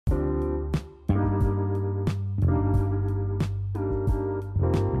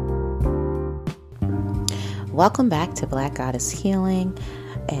welcome back to Black Goddess Healing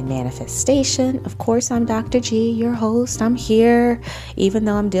and Manifestation. Of course, I'm Dr. G, your host. I'm here, even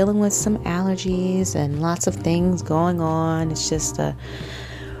though I'm dealing with some allergies and lots of things going on. It's just a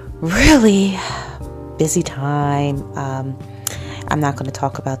really busy time. I'm not going to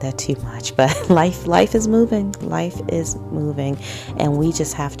talk about that too much, but life is moving. Life is moving, and we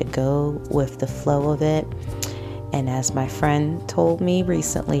just have to go with the flow of it. And as my friend told me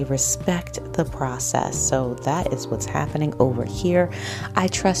recently, respect the process. So that is what's happening over here. I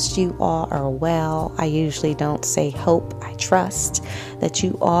trust you all are well. I usually don't say hope. I trust that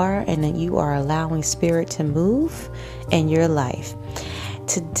you are, and that you are allowing spirit to move in your life.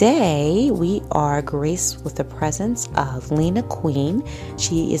 Today, we are graced with the presence of Lena Queen.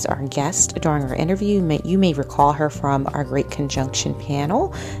 She is our guest during our interview. You may recall her from our Great Conjunction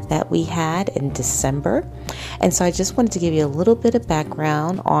panel that we had in December. And so I just wanted to give you a little bit of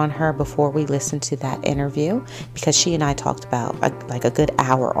background on her before we listen to that interview, because she and I talked about a good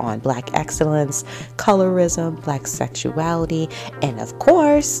hour on Black excellence, colorism, Black sexuality, and of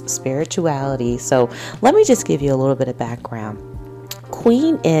course, spirituality. So let me just give you a little bit of background.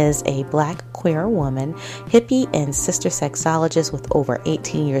 Queen is a Black queer woman, hippie, and sister sexologist with over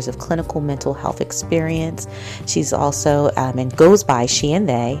 18 years of clinical mental health experience. She's also, and goes by she and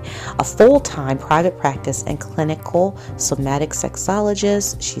they, a full-time private practice and clinical somatic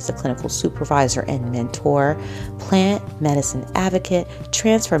sexologist. She's a clinical supervisor and mentor, plant medicine advocate,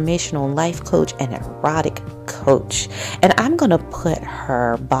 transformational life coach, and erotic coach. And I'm going to put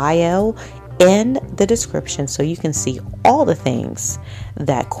her bio in the description so you can see all the things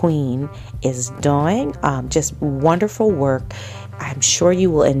that Queen is doing. Just wonderful work. I'm sure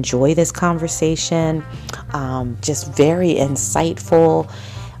you will enjoy this conversation. Just very insightful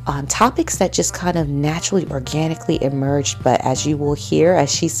topics that just kind of naturally, organically emerged, but as you will hear, as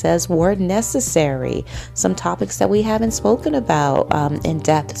she says, were necessary. Some topics that we haven't spoken about in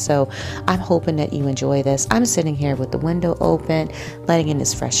depth. So I'm hoping that you enjoy this. I'm sitting here with the window open, letting in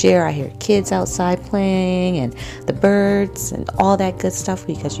this fresh air. I hear kids outside playing and the birds and all that good stuff,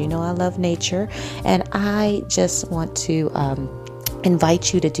 because you know I love nature, and I just want to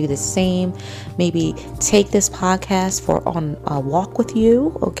invite you to do the same. Maybe take this podcast for on a walk with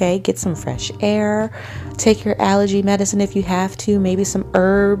you. Okay, get some fresh air. Take your allergy medicine if you have to. Maybe some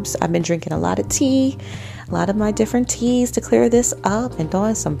herbs. I've been drinking a lot of tea, a lot of my different teas to clear this up, and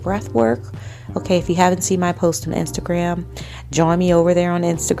doing some breath work. Okay, if you haven't seen my post on Instagram, join me over there on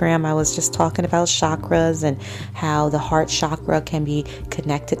Instagram. I was just talking about chakras and how the heart chakra can be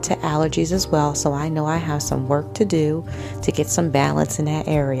connected to allergies as well. So I know I have some work to do to get some balance in that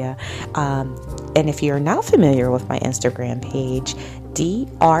area. And if you're not familiar with my Instagram page,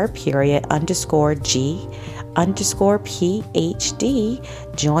 Dr.G_PhD,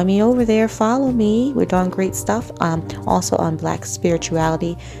 join me over there. Follow me. We're doing great stuff. Also on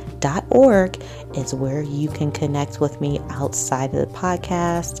blackspirituality.org is where you can connect with me outside of the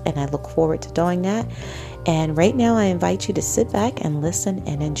podcast, and I look forward to doing that. And right now I invite you to sit back and listen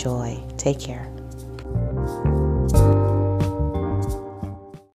and enjoy. Take care.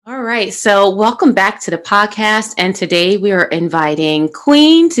 All right, so welcome back to the podcast, and today we are inviting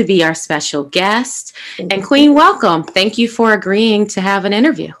Queen to be our special guest. And Queen, welcome. Thank you for agreeing to have an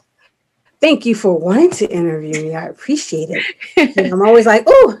interview. Thank you for wanting to interview me. I appreciate it. I'm always like,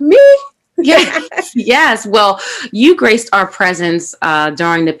 oh, me? Yes. Well, you graced our presence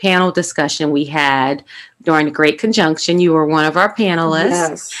during the panel discussion we had during the Great Conjunction. You were one of our panelists.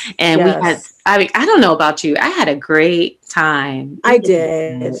 Yes. And we had, I don't know about you, I had a great time. I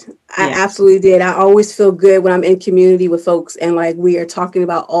did. I absolutely did. I always feel good when I'm in community with folks and like we are talking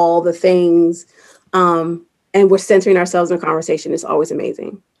about all the things and we're centering ourselves in a conversation. It's always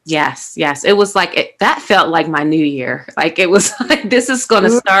amazing. Yes. It was like, that felt like my new year. Like it was like, this is going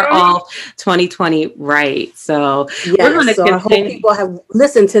to start off 2020 right. So we're going to continue. I hope people have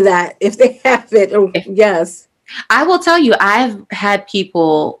listened to that if they haven't. Yes. I will tell you, I've had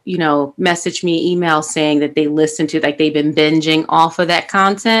people, message me, email saying that they listen to, like they've been binging off of that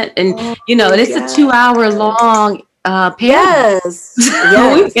content. And, it's a 2-hour long panel. Yes.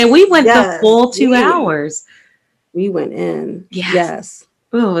 And we went the full 2 hours. We went in. Yes.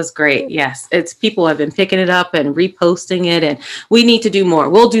 Oh, it was great. Yes. People have been picking it up and reposting it, and we need to do more.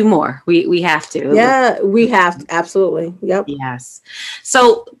 We'll do more. We have to. Yeah, we have to. Absolutely. Yep. Yes.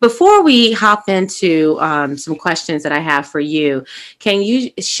 So before we hop into some questions that I have for you, can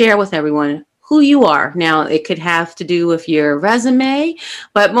you share with everyone who you are? Now, it could have to do with your resume,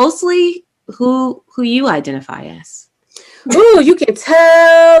 but mostly who you identify as. Ooh, you can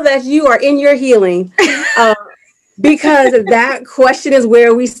tell that you are in your healing. because that question is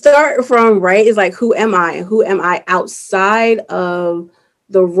where we start from, right? It's like, who am I? Who am I outside of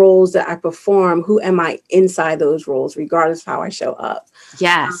the roles that I perform? Who am I inside those roles, regardless of how I show up?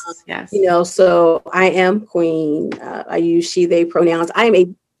 Yes. So I am Queen. I use she, they pronouns. I am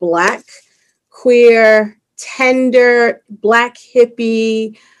a Black, queer, tender, Black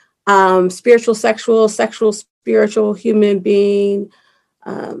hippie, spiritual, spiritual human being,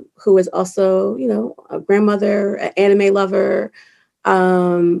 who is also, a grandmother, an anime lover,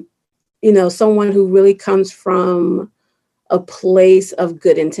 someone who really comes from a place of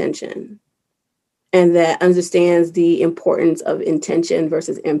good intention and that understands the importance of intention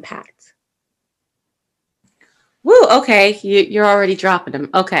versus impact. Woo, okay. You're already dropping them.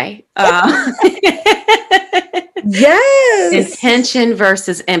 Okay. Yes. Intention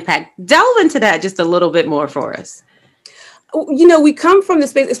versus impact. Delve into that just a little bit more for us. We come from the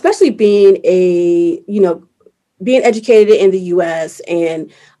space, especially being being educated in the US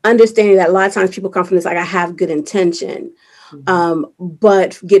and understanding that a lot of times people come from this, like, I have good intention,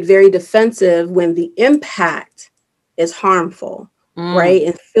 but get very defensive when the impact is harmful, right?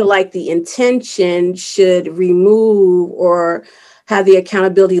 And feel like the intention should remove or have the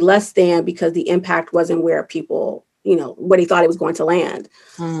accountability less than because the impact wasn't where people, what he thought it was going to land.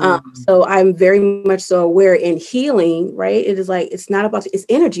 So I'm very much so aware in healing, right? It is like, it's not about, it's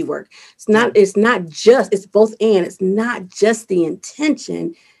energy work. It's not just, it's both and. It's not just the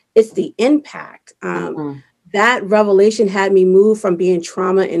intention, it's the impact. That revelation had me move from being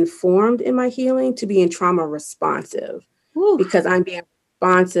trauma informed in my healing to being trauma responsive. Because I'm being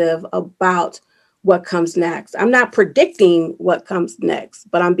responsive about what comes next. I'm not predicting what comes next,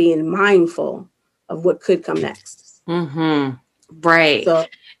 but I'm being mindful of what could come next. Right. So,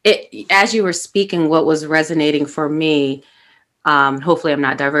 as you were speaking, what was resonating for me, hopefully I'm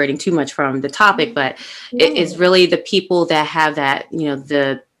not diverting too much from the topic, but it is really the people that have that,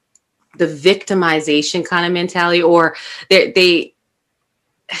 the victimization kind of mentality, or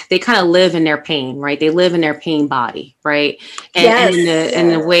they kind of live in their pain, right? They live in their pain body, right? And in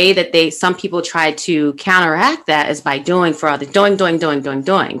the way that some people try to counteract that is by doing for others,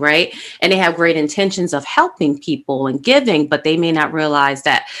 doing, right? And they have great intentions of helping people and giving, but they may not realize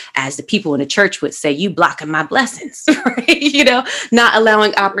that, as the people in the church would say, you blocking my blessings, right? Not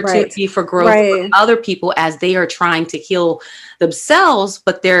allowing opportunity for growth for other people as they are trying to heal themselves,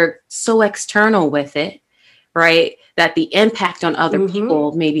 but they're so external with it, right, that the impact on other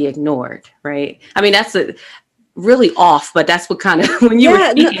people may be ignored, right? I mean, that's really off, but that's what kind of, when you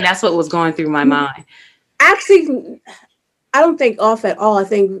were speaking, that's what was going through my mind. Actually, I don't think off at all. I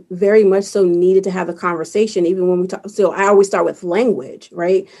think very much so needed to have a conversation, even when we talk. So I always start with language,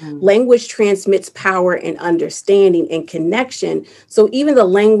 right? Language transmits power and understanding and connection. So even the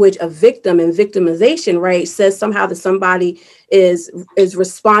language of victim and victimization, right, says somehow that somebody is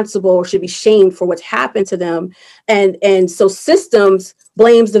responsible or should be shamed for what's happened to them. And so systems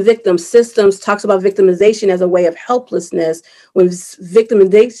blames the victim. Systems talks about victimization as a way of helplessness, when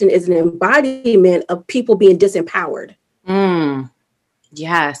victimization is an embodiment of people being disempowered.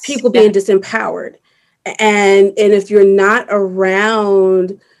 Yes. People being disempowered. And if you're not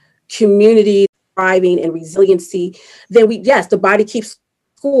around community thriving and resiliency, then the body keeps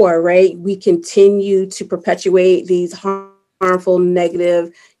score, right? We continue to perpetuate these harmful,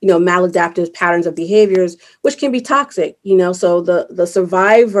 negative, maladaptive patterns of behaviors, which can be toxic, so the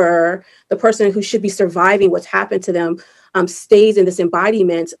survivor, the person who should be surviving what's happened to them, stays in this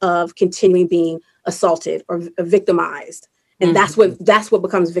embodiment of continuing being assaulted or victimized. And that's what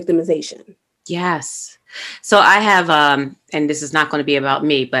becomes victimization. Yes. So I have, and this is not going to be about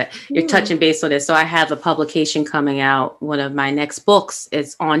me, but you're touching base on this. So I have a publication coming out. One of my next books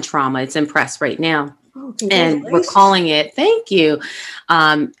is on trauma. It's in press right now. And we're calling it, thank you,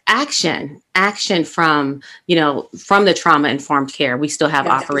 action from the trauma informed care. We still have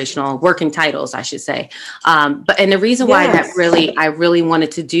operational working titles, I should say. And the reason why I really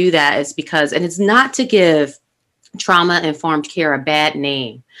wanted to do that is because, and it's not to give trauma informed care a bad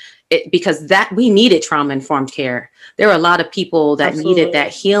name, because that we needed trauma informed care. There were a lot of people that needed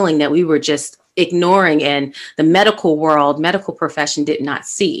that healing that we were just ignoring, and the medical profession did not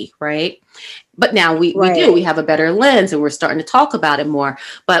see, right? But now we have a better lens, and we're starting to talk about it more.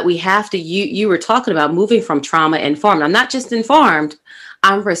 But we have to, you were talking about moving from trauma informed. I'm not just informed,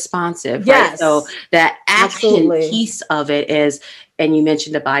 I'm responsive. Right? So that action piece of it is and you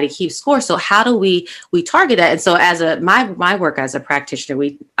mentioned the body keeps score. So how do we target that? And so as my work as a practitioner,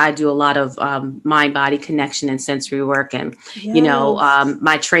 I do a lot of mind body connection and sensory work. And,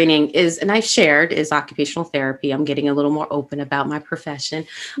 my training is, and I've shared, is occupational therapy. I'm getting a little more open about my profession,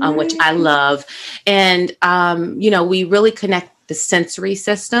 which I love. And, we really connect the sensory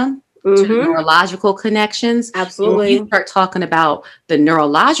system to neurological connections. Absolutely. When you start talking about the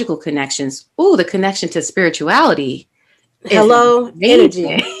neurological connections, the connection to spirituality. Hello,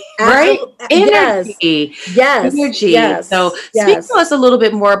 energy. Right? Energy. Yes. Energy. Yes. So speak to us a little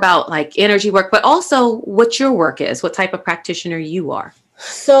bit more about like energy work, but also what your work is, what type of practitioner you are.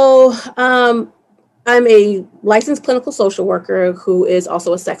 So I'm a licensed clinical social worker who is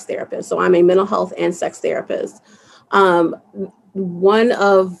also a sex therapist. So I'm a mental health and sex therapist. One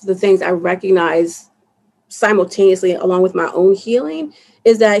of the things I recognize simultaneously along with my own healing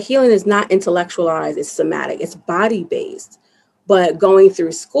is that healing is not intellectualized, it's somatic, it's body-based. But going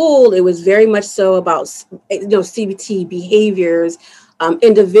through school, it was very much so about, CBT behaviors,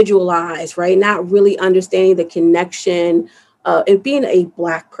 individualized, right? Not really understanding the connection and being a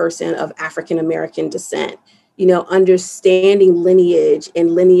Black person of African-American descent, understanding lineage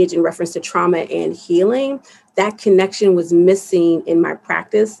in reference to trauma and healing. That connection was missing in my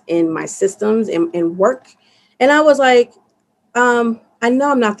practice, in my systems, and work. And I was like, I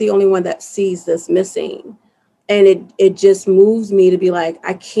know I'm not the only one that sees this missing. And it just moves me to be like,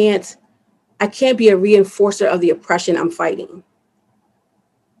 I can't be a reinforcer of the oppression I'm fighting.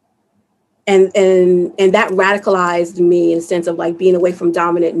 And that radicalized me in the sense of like being away from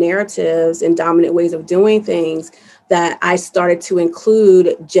dominant narratives and dominant ways of doing things, that I started to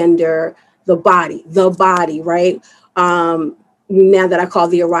include gender, the body, right? Now that I call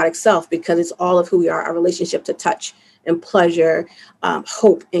the erotic self, because it's all of who we are, our relationship to touch and pleasure,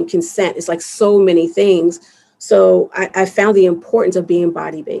 hope and consent. It's like so many things. So I found the importance of being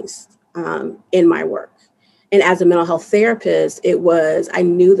body-based in my work. And as a mental health therapist, I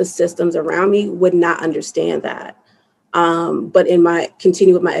knew the systems around me would not understand that. But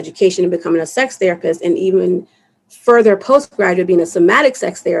continue with my education and becoming a sex therapist, and even further postgraduate being a somatic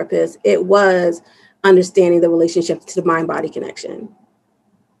sex therapist, it was understanding the relationship to the mind-body connection.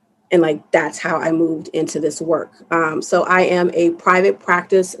 And like, that's how I moved into this work. So I am a private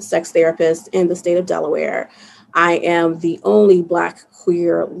practice sex therapist in the state of Delaware. I am the only Black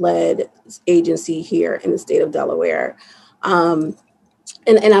queer-led agency here in the state of Delaware. And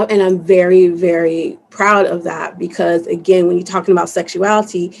I'm very, very proud of that, because again, when you're talking about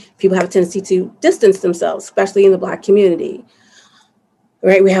sexuality, people have a tendency to distance themselves, especially in the Black community.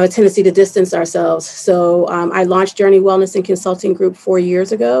 Right, we have a tendency to distance ourselves. So I launched Journey Wellness and Consulting Group 4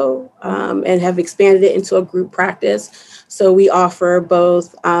 years ago, and have expanded it into a group practice. So we offer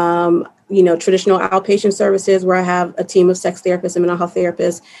both, traditional outpatient services, where I have a team of sex therapists and mental health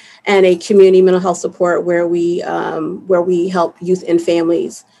therapists, and a community mental health support where we help youth and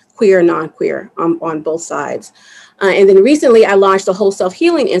families, queer and non-queer, on both sides. And then recently, I launched the Whole Self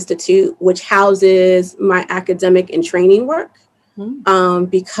Healing Institute, which houses my academic and training work.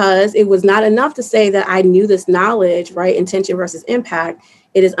 Because it was not enough to say that I knew this knowledge, right? Intention versus impact.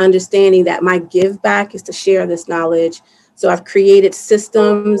 It is understanding that my give back is to share this knowledge. So I've created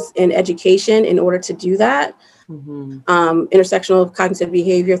systems and education in order to do that. Intersectional cognitive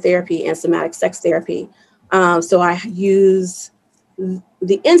behavior therapy and somatic sex therapy. So I use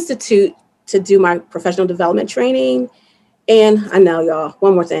the Institute to do my professional development training. And I know, y'all,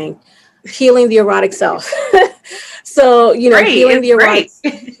 one more thing, healing the erotic self. So, healing the erotic,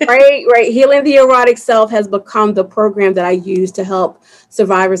 right. Healing the erotic self has become the program that I use to help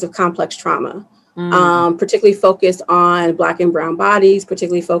survivors of complex trauma, particularly focused on Black and brown bodies,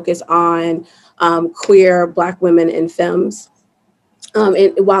 particularly focused on queer Black women and femmes.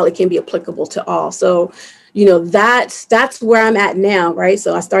 And while it can be applicable to all. So, that's where I'm at now, right?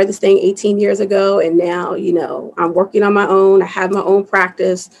 So I started this thing 18 years ago, and now, I'm working on my own. I have my own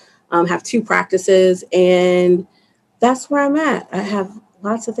practice, have 2 practices, and that's where I'm at. I have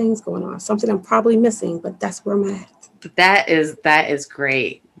lots of things going on, something I'm probably missing, but that's where I'm at. That is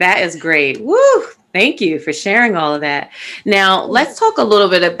great. That is great. Woo! Thank you for sharing all of that. Now, let's talk a little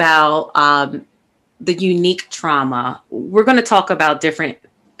bit about the unique trauma. We're going to talk about different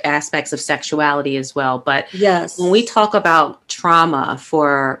aspects of sexuality as well. But yes, when we talk about trauma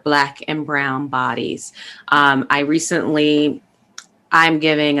for Black and brown bodies, I'm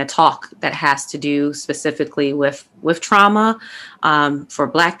giving a talk that has to do specifically with trauma for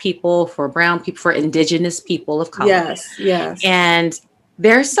Black people, for brown people, for Indigenous people of color. Yes. And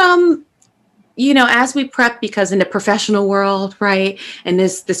there's some, as we prep, because in the professional world, right, and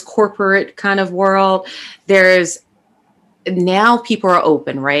this corporate kind of world, there's now people are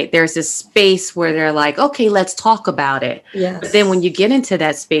open, right? There's this space where they're like, okay, let's talk about it. Yes. But then when you get into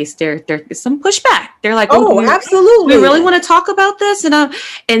that space, there's some pushback. They're like, oh, absolutely. We really want to talk about this.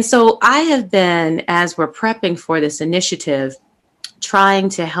 And so I have been, as we're prepping for this initiative, trying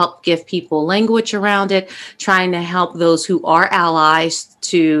to help give people language around it, trying to help those who are allies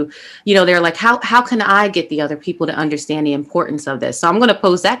to, they're like, how can I get the other people to understand the importance of this? So I'm going to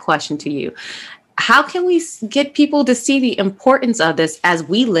pose that question to you. How can we get people to see the importance of this as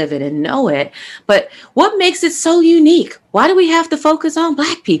we live it and know it? But what makes it so unique? Why do we have to focus on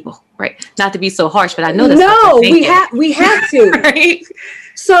Black people? Right? Not to be so harsh, but I know that's we have to. Right?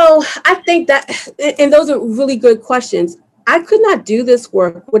 So I think that, and those are really good questions. I could not do this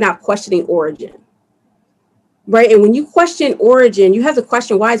work without questioning origin. Right? And when you question origin, you have to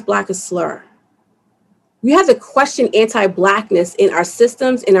question, why is Black a slur? We have to question anti-Blackness in our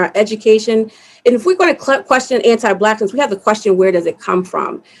systems, in our education. And if we're going to question anti-Blackness, we have to question, where does it come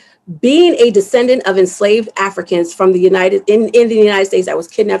from? Being a descendant of enslaved Africans from in the United States that was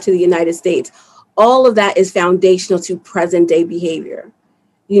kidnapped to the United States, all of that is foundational to present day behavior,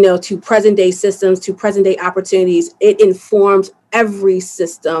 to present day systems, to present day opportunities. It informs every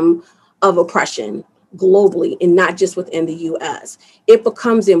system of oppression globally and not just within the US. It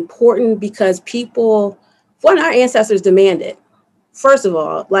becomes important because our ancestors demanded. First of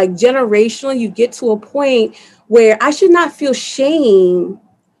all, like generationally, you get to a point where I should not feel shame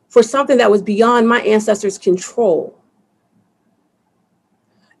for something that was beyond my ancestors' control.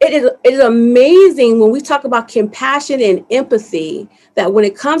 It is amazing when we talk about compassion and empathy, that when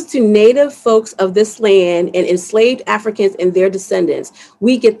it comes to Native folks of this land and enslaved Africans and their descendants,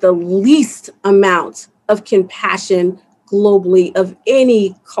 we get the least amount of compassion globally of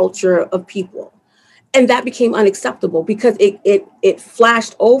any culture of people. And that became unacceptable because it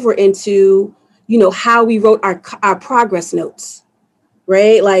flashed over into, how we wrote our progress notes,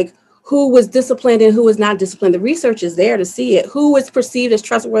 right? Like, who was disciplined and who was not disciplined. The research is there to see it. Who is perceived as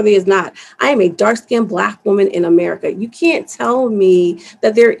trustworthy is not. I am a dark-skinned Black woman in America. You can't tell me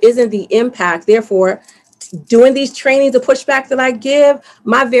that there isn't the impact. Therefore, doing these trainings, the pushback that I give,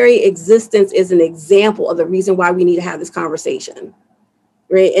 my very existence is an example of the reason why we need to have this conversation.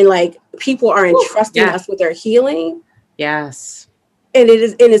 Right. And like, people are entrusting us with their healing. Yes. And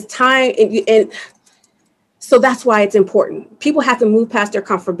it's time. And so that's why it's important. People have to move past their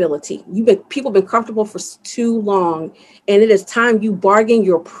comfortability. People have been comfortable for too long. And it is time you bargain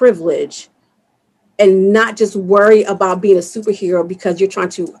your privilege and not just worry about being a superhero because you're trying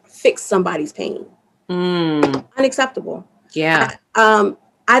to fix somebody's pain. Unacceptable. Yeah.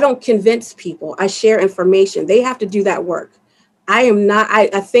 I don't convince people. I share information. They have to do that work. I am not, I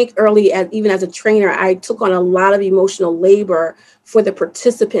think even as a trainer, I took on a lot of emotional labor for the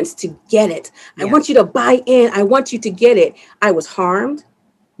participants to get it. Yeah. I want you to buy in. I want you to get it. I was harmed.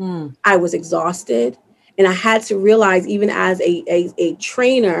 I was exhausted. And I had to realize, even as a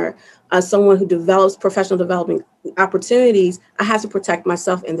trainer, someone who develops professional development opportunities, I have to protect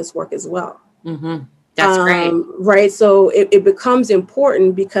myself in this work as well. Mm-hmm. That's great. Right. So it becomes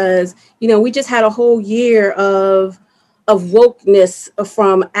important because, we just had a whole year of wokeness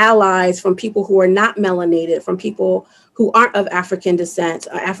from allies, from people who are not melanated, from people who aren't of African descent,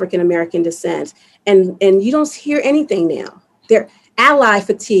 African American descent. And you don't hear anything now. They're ally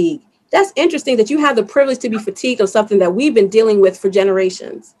fatigue. That's interesting that you have the privilege to be fatigued of something that we've been dealing with for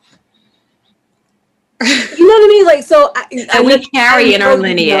generations. You know what I mean? Like, so and we carry in our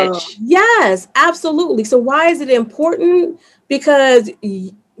lineage. Yes, absolutely. So why is it important? Because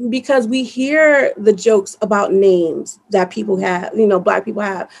we hear the jokes about names that people have, Black people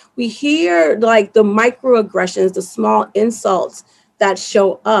have. We hear like the microaggressions, the small insults that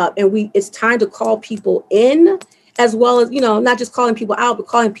show up, and it's time to call people in, as well as, not just calling people out, but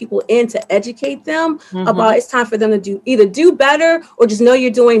calling people in to educate them about it's time for them to either do better or just know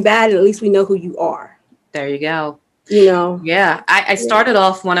you're doing bad, and at least we know who you are. There you go. Yeah. I started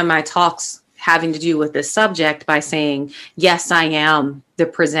off one of my talks having to do with this subject by saying, yes, I am the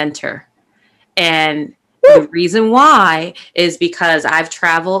presenter. And the reason why is because I've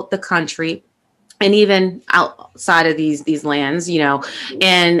traveled the country and even outside of these lands,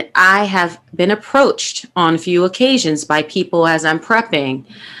 and I have been approached on a few occasions by people as I'm prepping,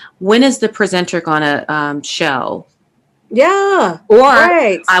 when is the presenter going to show? Yeah. Or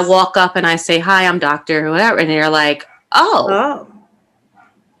right. I walk up and I say, hi, I'm Dr. whatever. And they're like, oh,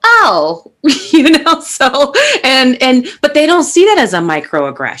 so, but they don't see that as a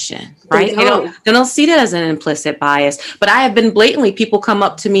microaggression, right? They don't see that as an implicit bias. But I have been blatantly, people come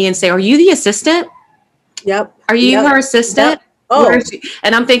up to me and say, are you the assistant? Yep. Are you her assistant? Yep. Oh.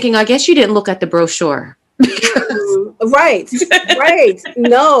 And I'm thinking, I guess you didn't look at the brochure. Right, right.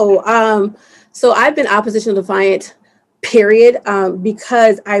 No. So I've been opposition defiant, period.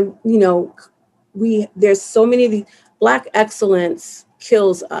 Because there's so many of these. Black excellence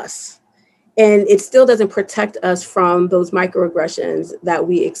kills us, and it still doesn't protect us from those microaggressions that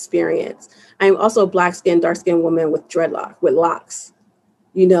we experience. I'm also a black skinned, dark skinned woman with locks.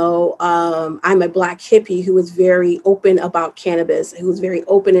 I'm a Black hippie who was very open about cannabis, who was very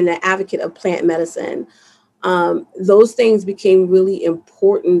open and an advocate of plant medicine. Those things became really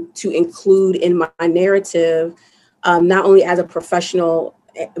important to include in my narrative, not only as a professional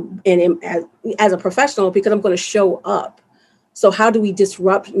as a professional, because I'm going to show up. So how do we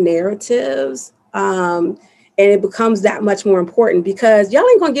disrupt narratives? And it becomes that much more important because y'all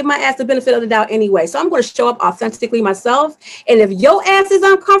ain't going to give my ass the benefit of the doubt anyway. So I'm going to show up authentically myself. And if your ass is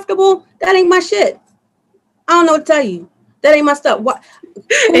uncomfortable, that ain't my shit. I don't know what to tell you. That ain't my stuff. What?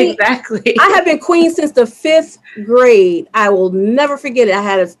 Queen, Exactly. I have been queen since the 5th grade. I will never forget it. I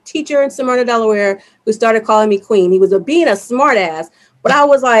had a teacher in Smyrna, Delaware, who started calling me queen. He was being a smart ass, but I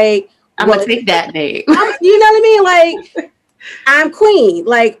was like, I'm going to take that name. You know what I mean? Like, I'm queen,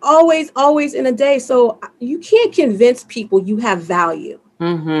 like always, always in a day. So you can't convince people you have value.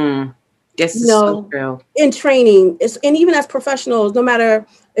 Mm-hmm. This is so true. In training, and even as professionals, no matter,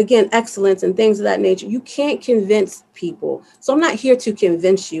 again, excellence and things of that nature, you can't convince people. So I'm not here to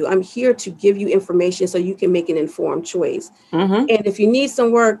convince you. I'm here to give you information so you can make an informed choice. Mm-hmm. And if you need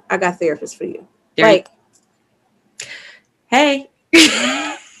some work, I got therapists for you. Hey.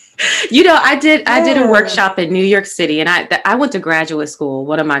 I did a workshop in New York City, and I went to graduate school.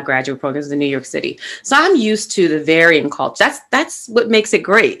 One of my graduate programs is in New York City. So I'm used to the varying culture. That's what makes it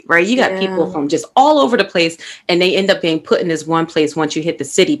great, right? You got people from just all over the place, and they end up being put in this one place once you hit the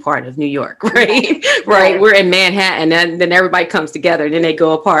city part of New York, right? Right. We're in Manhattan, and then everybody comes together, and then they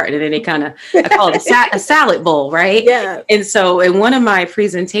go apart, and then they kind of, I call it a salad bowl, right? Yeah. And so in one of my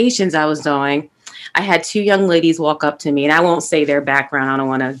presentations I was doing, I had 2 young ladies walk up to me, and I won't say their background. I don't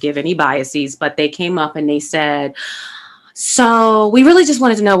want to give any biases, but they came up and they said, so we really just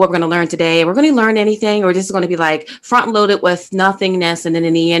wanted to know what we're going to learn today. We're going to learn anything, or just going to be like front loaded with nothingness. And then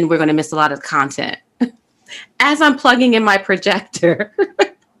in the end, we're going to miss a lot of content. As I'm plugging in my projector,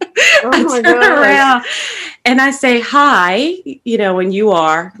 I turn around and I say, hi, when you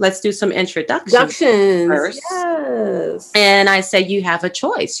are, let's do some introductions first. Yes. And I say, you have a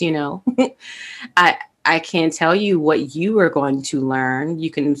choice, I can't tell you what you are going to learn. You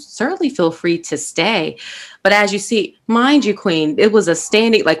can certainly feel free to stay. But as you see, mind you, Queen, it was a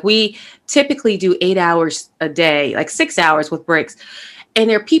standing, like we typically do 8 hours a day, like 6 hours with breaks. And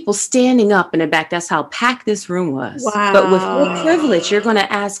there are people standing up in the back. That's how packed this room was. Wow. But with full privilege, you're going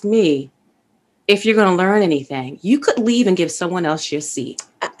to ask me if you're going to learn anything. You could leave and give someone else your seat.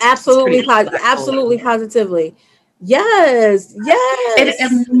 Absolutely. Absolutely. Positively. Yes.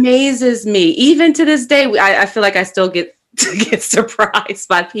 It amazes me. Even to this day, I feel like I still get surprised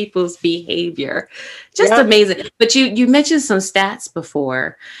by people's behavior. Just amazing. But you mentioned some stats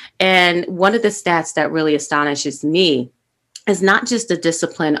before. And one of the stats that really astonishes me is not just the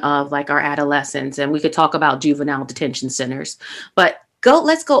discipline of like our adolescents. And we could talk about juvenile detention centers, but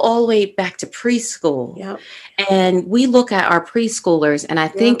let's go all the way back to preschool. Yep. And we look at our preschoolers, and I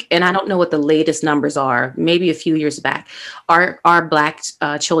think, and I don't know what the latest numbers are, maybe a few years back, our Black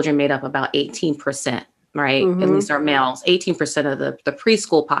children made up about 18%, right? Mm-hmm. At least our males, 18% of the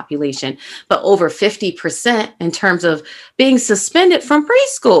preschool population, but over 50% in terms of being suspended from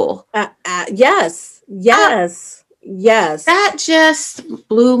preschool. Yes. That just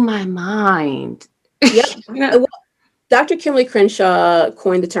blew my mind. Yep. Dr. Kimberly Crenshaw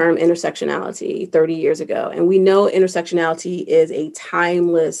coined the term intersectionality 30 years ago. And we know intersectionality is a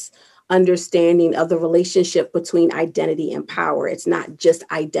timeless understanding of the relationship between identity and power. It's not just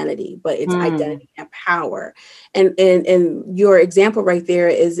identity, but it's identity and power. And your example right there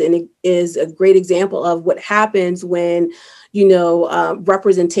is a great example of what happens when,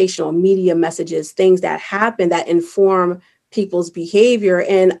 representational media messages, things that happen that inform people's behavior,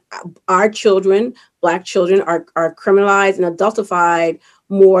 and our children, Black children, are criminalized and adultified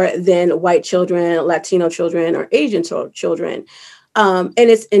more than white children, Latino children, or Asian children. And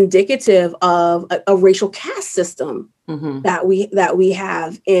it's indicative of a racial caste system that we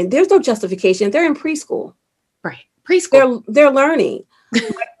have. And there's no justification. They're in preschool. Right. Preschool. They're learning.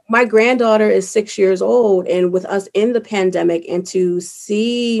 My granddaughter is 6 years old, and with us in the pandemic, and to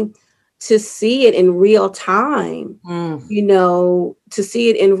see it in real time, to see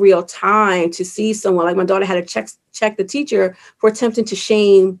it in real time, to see someone like my daughter had to check the teacher for attempting to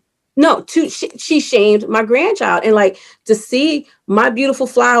shame No, she shamed my grandchild, and like to see my beautiful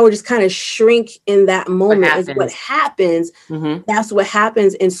flower just kind of shrink in that moment is what happens. Mm-hmm. That's what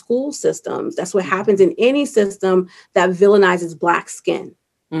happens in school systems. That's what happens in any system that villainizes Black skin.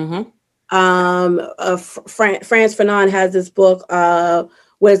 Mm-hmm. Frantz Fanon has this book,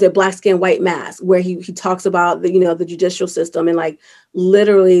 what is it, Black Skin, White Mask, where he talks about the judicial system and like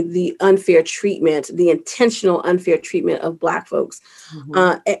literally the unfair treatment, the intentional unfair treatment of Black folks.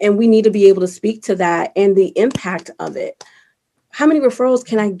 Mm-hmm. And we need to be able to speak to that and the impact of it. How many referrals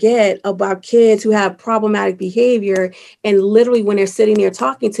can I get about kids who have problematic behavior? And literally when they're sitting there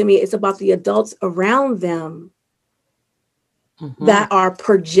talking to me, it's about the adults around them that are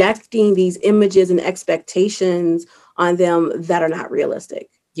projecting these images and expectations on them that are not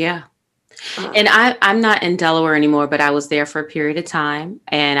realistic. Yeah. And I'm not in Delaware anymore, but I was there for a period of time,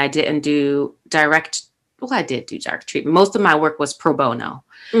 and I didn't do direct. Well, I did do direct treatment. Most of my work was pro bono.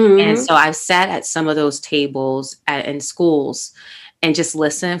 Mm-hmm. And so I've sat at some of those tables in schools and just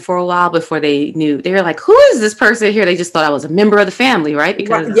listened for a while before they knew. They were like, who is this person here? They just thought I was a member of the family, right?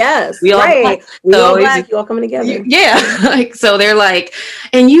 Because yes, we all right. We all Black, you all coming together. Yeah. Like, so they're like,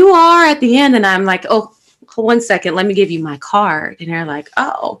 and you are at the end. And I'm like, oh, 1 second, let me give you my card. And they're like,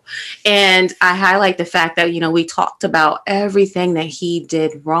 oh. And I highlight the fact that, we talked about everything that he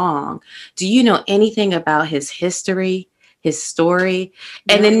did wrong. Do you know anything about his history? His story?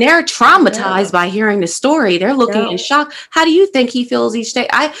 And then they're traumatized by hearing the story. They're looking in shock. How do you think he feels each day?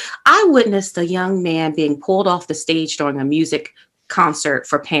 I witnessed a young man being pulled off the stage during a music concert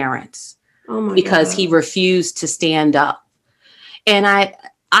for parents because he refused to stand up. And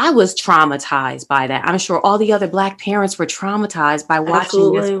I was traumatized by that. I'm sure all the other Black parents were traumatized by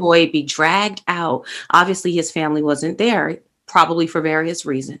watching this boy be dragged out. Obviously, his family wasn't there, probably for various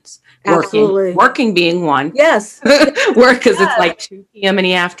reasons. Working being one. Yes. Work because it's like 2 p.m. in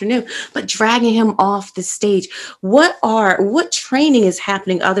the afternoon. But dragging him off the stage. What training is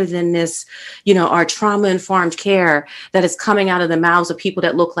happening other than this, our trauma-informed care that is coming out of the mouths of people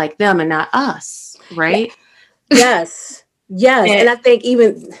that look like them and not us, right? Yes. Yes. And I think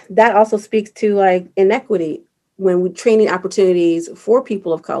even that also speaks to like inequity when we're training opportunities for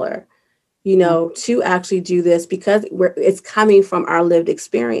people of color, to actually do this because it's coming from our lived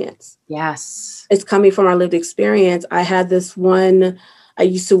experience. Yes. It's coming from our lived experience. I had this one, I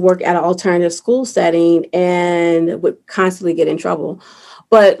used to work at an alternative school setting and would constantly get in trouble.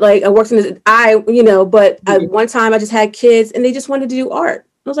 But like I worked in this, one time I just had kids and they just wanted to do art.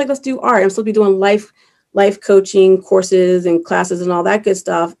 I was like, let's do art. I'm supposed to be doing life coaching courses and classes and all that good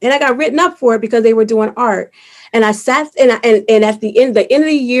stuff. And I got written up for it because they were doing art. And I sat and at the end of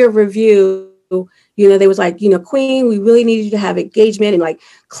the year review, they was like, Queen, we really need you to have engagement and like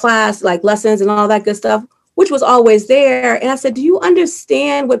class, like lessons and all that good stuff, which was always there. And I said, do you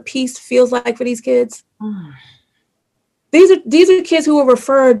understand what peace feels like for these kids? These are kids who were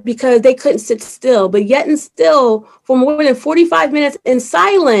referred because they couldn't sit still, but yet and still for more than 45 minutes in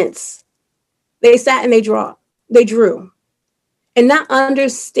silence, they sat and they drew. And not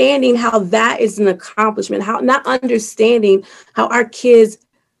understanding how that is an accomplishment, not understanding how our kids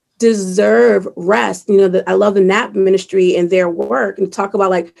deserve rest. I love the NAP ministry and their work and talk about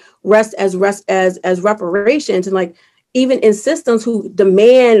like rest as reparations. And like even in systems who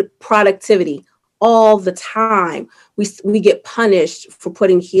demand productivity all the time, we get punished for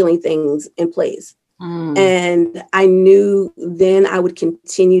putting healing things in place. And I knew then I would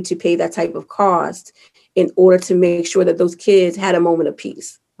continue to pay that type of cost in order to make sure that those kids had a moment of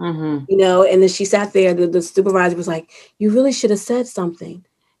peace, and then she sat there, the supervisor was like, you really should have said something.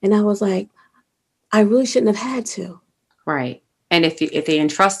 And I was like, I really shouldn't have had to. Right. And if they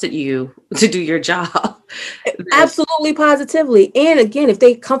entrusted you to do your job. Absolutely, positively. And again, if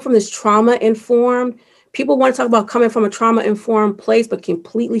they come from this trauma-informed, people want to talk about coming from a trauma-informed place, but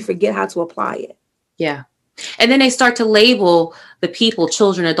completely forget how to apply it. Yeah. And then they start to label the people,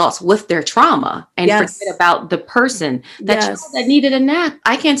 children, adults with their trauma and forget about the person that needed a nap.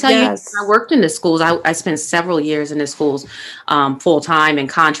 I can't tell you, I worked in the schools. I spent several years in the schools full time and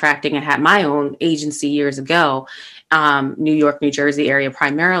contracting and had my own agency years ago, New York, New Jersey area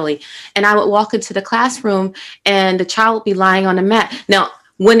primarily. And I would walk into the classroom and the child would be lying on the mat. Now,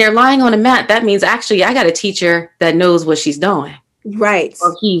 when they're lying on a mat, that means actually I got a teacher that knows what she's doing. Right.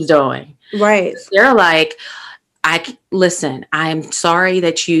 Or he's doing. Right. They're like, listen, I'm sorry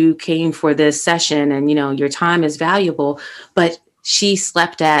that you came for this session and, your time is valuable, but she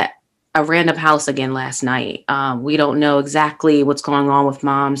slept at a random house again last night. We don't know exactly what's going on with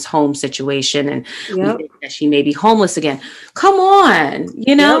mom's home situation. And we think that she may be homeless again. Come on.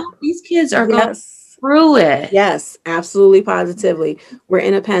 These kids are going through it. Yes, absolutely, positively. We're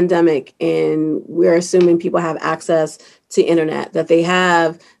in a pandemic and we're assuming people have access to internet, that they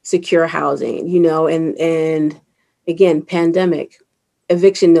have secure housing, and again, pandemic,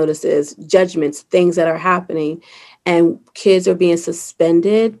 eviction notices, judgments, things that are happening. And kids are being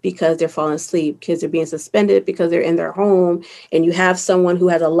suspended because they're falling asleep. Kids are being suspended because they're in their home. And you have someone who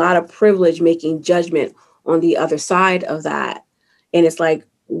has a lot of privilege making judgment on the other side of that. And it's like,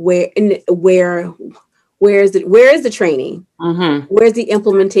 where is the training? Mm-hmm. Where's the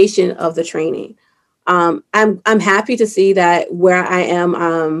implementation of the training? I'm happy to see that where I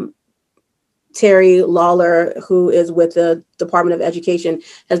am, Terry Lawler, who is with the Department of Education,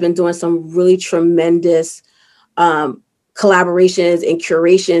 has been doing some really tremendous collaborations and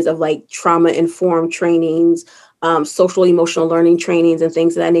curations of like trauma-informed trainings, social emotional learning trainings, and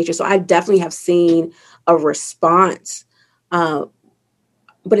things of that nature. So I definitely have seen a response, but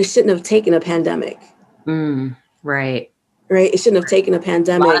it shouldn't have taken a pandemic. Right. Right. It shouldn't have taken a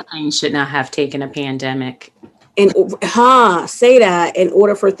pandemic. A lot of things should not have taken a pandemic. And say that in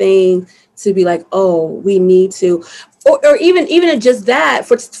order for things to be like, oh, we need to, or even just that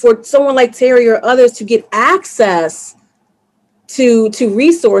for someone like Terry or others to get access to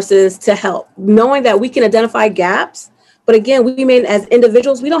resources to help, knowing that we can identify gaps. But again, we may, as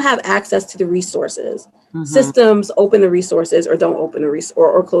individuals, we don't have access to the resources. Mm-hmm. Systems open the resources or don't open the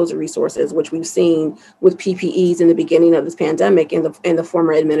or close the resources, which we've seen with PPEs in the beginning of this pandemic in the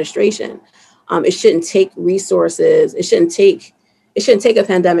former administration. It shouldn't take resources. It shouldn't take a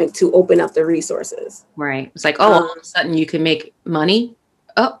pandemic to open up the resources. Right. It's like, all of a sudden you can make money.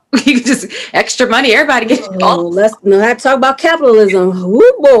 Oh, you can just extra money. Everybody gets. Let's not talk about capitalism.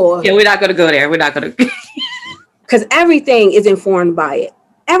 Woo, boy. Yeah, we're not going to go there. We're not going to. Because everything is informed by it.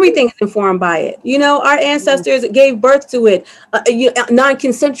 Everything is informed by it. Our ancestors gave birth to it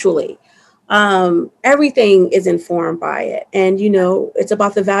non-consensually. Everything is informed by it. And, it's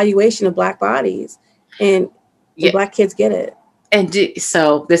about the valuation of Black bodies. And Black kids get it. And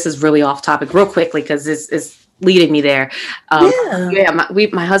so this is really off topic real quickly because this is leading me there.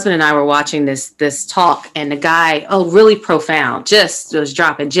 My husband and I were watching this talk, and the guy, really profound, just was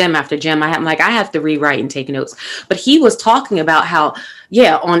dropping gem after gem. I'm like, I have to rewrite and take notes. But he was talking about how,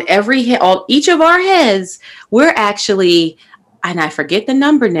 on each of our heads, we're actually, and I forget the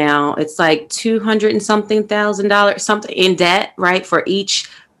number now, it's like $200 and something $1,000 something in debt, right, for each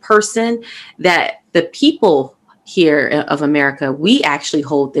person, that the people here of America, we actually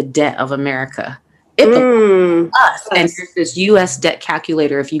hold the debt of America. It belongs to us. And there's this U.S. debt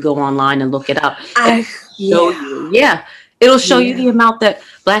calculator. If you go online and look it up, it'll show you the amount that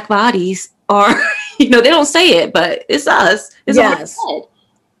Black bodies are. They don't say it, but it's us. It's on our head.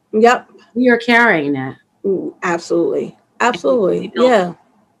 Yep, we are carrying that. Absolutely.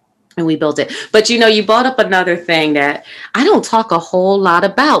 And we built it. But you brought up another thing that I don't talk a whole lot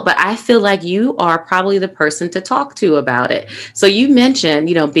about, but I feel like you are probably the person to talk to about it. So you mentioned,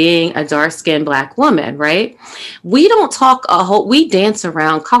 being a dark-skinned Black woman, right? We don't talk we dance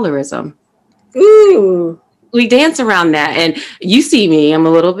around colorism. Ooh. We dance around that. And you see me, I'm a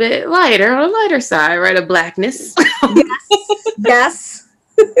little bit lighter, on the lighter side, right? Of Blackness. Yes.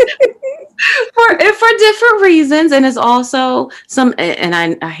 for different reasons, and it's also some, and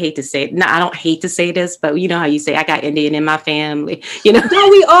I hate to say it. No, I don't hate to say this, but you know how you say I got Indian in my family. No,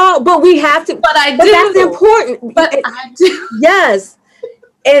 we all, but we have to. But I do. But that's important. But I do. Yes.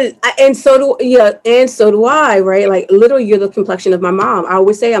 And so do I, right? Like literally, you're the complexion of my mom. I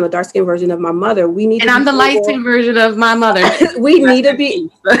always say I'm the dark skinned version of my mother. I'm the light skinned version of my mother. We need to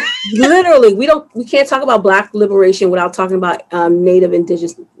be literally. We can't talk about Black liberation without talking about Native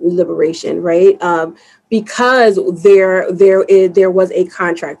Indigenous liberation, right? Because there was a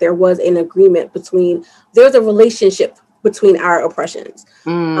contract, there was an agreement there's a relationship between our oppressions,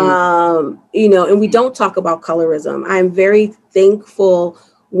 and we don't talk about colorism. I'm very thankful.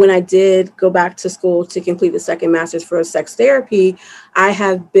 When I did go back to school to complete the second master's for sex therapy, I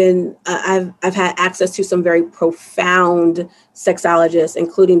have been, I've had access to some very profound sexologists,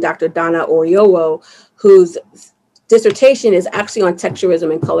 including Dr. Donna Oriowo, whose dissertation is actually on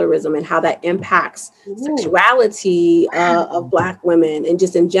texturism and colorism and how that impacts sexuality of Black women and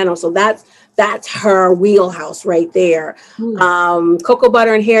just in general. So that's her wheelhouse right there. Cocoa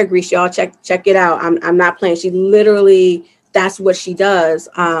butter and hair grease, y'all check it out. I'm not playing. She literally, that's what she does.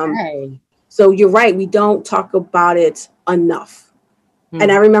 So you're right. We don't talk about it enough. And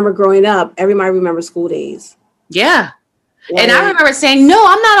I remember growing up, everybody remembers school days. Yeah. And I remember saying, no,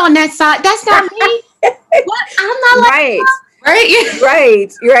 I'm not on that side. That's not me. What? I'm not like right.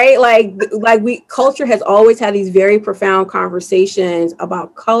 Right. Right. Like we culture has always had these very profound conversations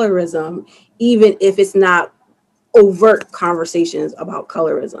about colorism, even if it's not overt conversations about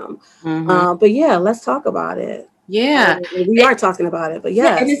colorism. Mm-hmm. But yeah, let's talk about it. Yeah. We are talking about it, but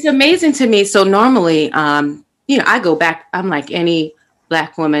Yeah, and yes. it's amazing to me. So normally, I go back, I'm like any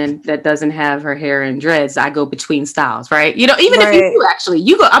black woman that doesn't have her hair in dreads, I go between styles, right? Even if you Right. do actually,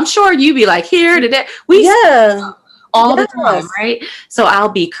 you go, I'm sure you be like here to that. We Yeah. all the time, Yes. right? So I'll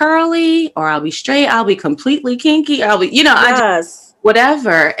be curly or I'll be straight, I'll be completely kinky, I'll be, I just Yes.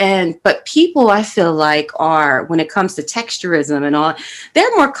 whatever. But people I feel like are, when it comes to texturism and all,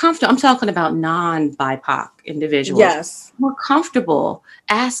 they're more comfortable. I'm talking about non-BIPOC individuals, Yes. more comfortable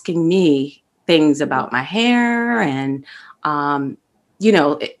asking me things about my hair and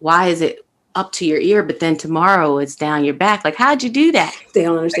why is it up to your ear, but then tomorrow it's down your back? Like, how'd you do that? They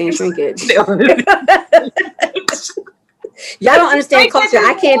don't understand shrinkage. They don't- Y'all don't understand culture.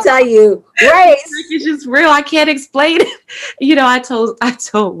 I can't tell you. Right. It's just real. I can't explain it. I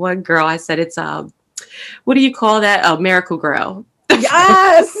told one girl, I said, it's what do you call that? A miracle grow.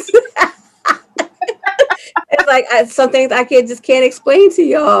 Yes. It's like some things I can't explain to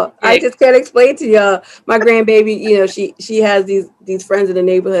y'all. I just can't explain to y'all. My grandbaby, she has these friends in the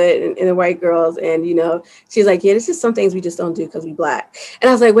neighborhood and the white girls, and she's like, yeah, this is some things we just don't do because we black. And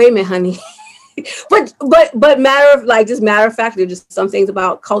I was like, wait a minute, honey. but matter of fact, there's just some things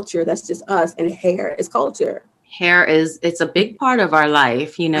about culture that's just us, and hair is culture. Hair it's a big part of our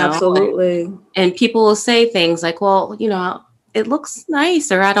life, Absolutely. And people will say things like, well, it looks nice,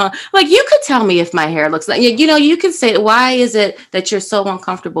 or I don't, like, you could tell me if my hair looks like, you could say, why is it that you're so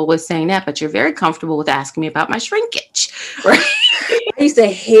uncomfortable with saying that, but you're very comfortable with asking me about my shrinkage, right? I used to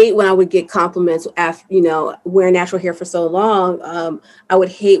hate when I would get compliments after, wearing natural hair for so long. I would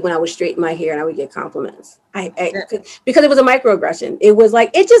hate when I would straighten my hair and I would get compliments. Because it was a microaggression. It was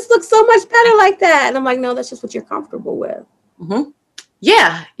like, it just looks so much better like that. And I'm like, no, that's just what you're comfortable with. Mm-hmm.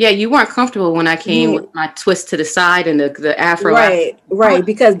 Yeah, you weren't comfortable when I came with my twist to the side and the afro. Right,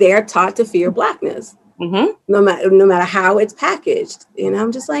 because they're taught to fear blackness, no matter how it's packaged. And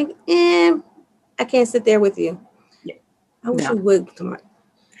I'm just like, I can't sit there with you. Yeah. I wish you would come on.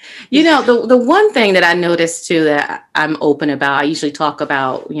 The one thing that I noticed too that I'm open about, I usually talk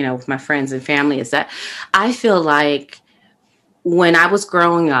about, with my friends and family, is that I feel like when I was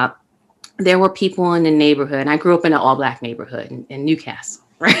growing up, there were people in the neighborhood, and I grew up in an all-black neighborhood in Newcastle,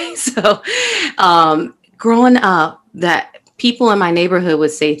 right? So growing up, that people in my neighborhood would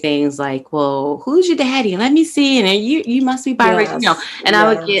say things like, well, who's your daddy? Let me see. And you must be biracial, and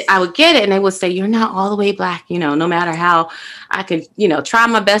yes. I would get it. And they would say, you're not all the way black, no matter how I could, try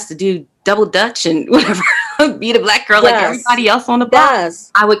my best to do double Dutch and whatever, be the black girl like everybody else on the block.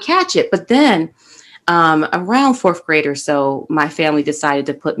 Yes. I would catch it. But then around fourth grade or so, my family decided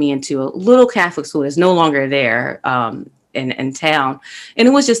to put me into a little Catholic school that's no longer there in town. And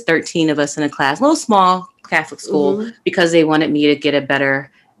it was just 13 of us in a class, a little small Catholic school, because they wanted me to get a better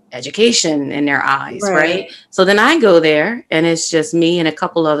education in their eyes, right? So then I go there and it's just me and a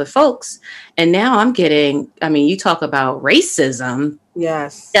couple other folks. And now I'm getting, you talk about racism.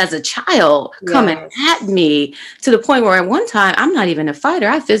 Yes. As a child coming at me to the point where at one time, I'm not even a fighter.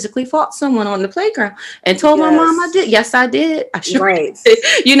 I physically fought someone on the playground and told my mom I did. Yes, I did. I sure did.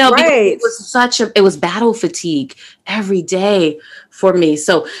 Because it was battle fatigue every day for me.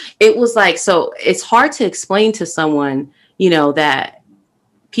 So it was like, it's hard to explain to someone, that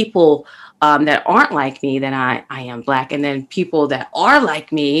people that aren't like me, that I am black, and then people that are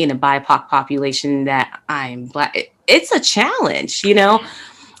like me in the BIPOC population that I'm black. It's a challenge, and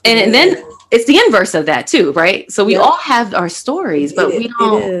then it's the inverse of that too, right? So we all have our stories, but we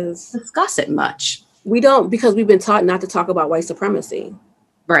don't discuss it much. We don't, because we've been taught not to talk about white supremacy.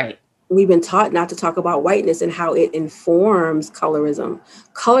 Right. We've been taught not to talk about whiteness and how it informs colorism.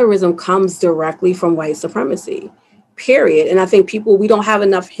 Colorism comes directly from white supremacy. Period. And I think we don't have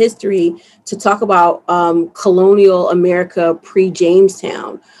enough history to talk about colonial America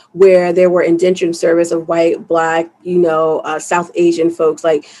pre-Jamestown, where there were indentured service of white, black, South Asian folks,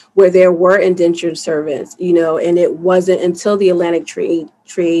 like where there were indentured servants, and it wasn't until the Atlantic slave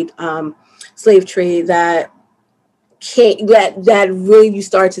trade that really you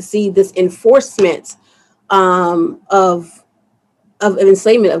start to see this enforcement of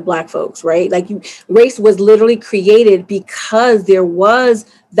enslavement of black folks, right? Like race was literally created because there was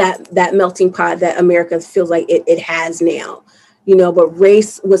that melting pot that America feels like it has now, but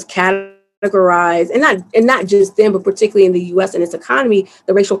race was categorized categorize, and not just them, but particularly in the U.S. and its economy,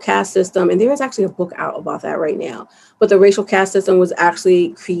 the racial caste system. And there is actually a book out about that right now. But the racial caste system was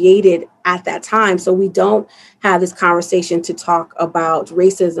actually created at that time, so we don't have this conversation to talk about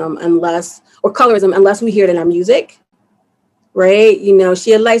racism or colorism unless we hear it in our music. Right,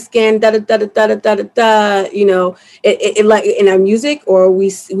 she had light skin, da da da da da da da da. It like in our music, or we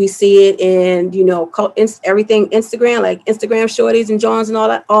see it in everything Instagram, like Instagram shorties and Johns and all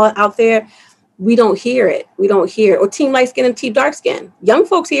that, all out there. We don't hear it. Or team light skin and team dark skin. Young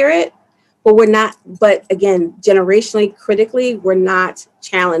folks hear it, but we're not. But again, generationally, critically, we're not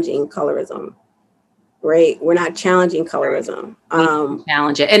challenging colorism. Right. We're not challenging colorism.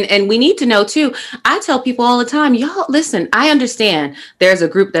 Challenge it. And we need to know too. I tell people all the time, y'all, listen, I understand there's a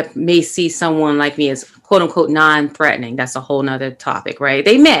group that may see someone like me as quote unquote non-threatening. That's a whole nother topic, right?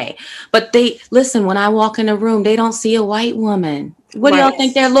 They may, but listen, when I walk in a room, they don't see a white woman. What do y'all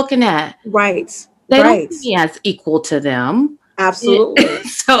think they're looking at? Right. They don't see me as equal to them. Absolutely.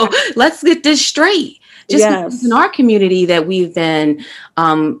 So let's get this straight. Just in our community that we've been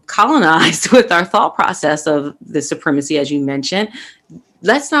colonized with our thought process of the supremacy, as you mentioned,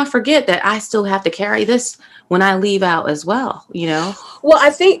 let's not forget that I still have to carry this when I leave out as well, Well, I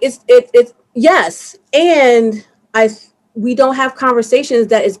think it's yes. And we don't have conversations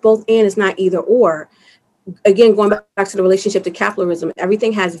that it's both and it's not either or. Again, going back to the relationship to capitalism,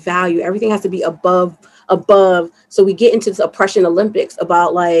 everything has value. Everything has to be above. So we get into this oppression Olympics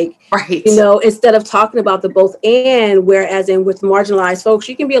about instead of talking about the both and, whereas with marginalized folks,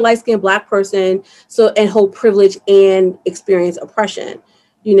 you can be a light-skinned Black person and hold privilege and experience oppression.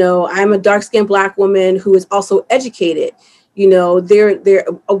 I'm a dark-skinned Black woman who is also educated. Who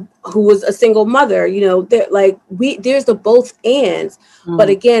was a single mother. There's the both ands. But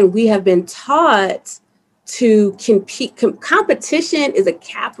again, we have been taught to compete. Competition is a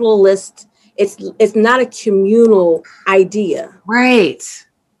capitalist. It's not a communal idea. Right.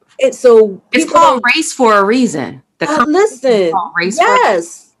 It's called race for a reason. Listen,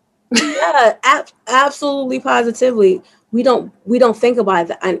 yes. Yeah, absolutely, positively. We don't think about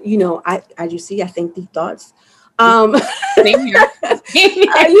that. And, as you see, I think deep thoughts. Same here.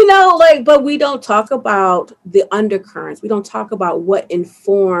 But we don't talk about the undercurrents. We don't talk about what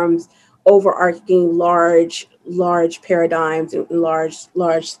informs overarching large paradigms and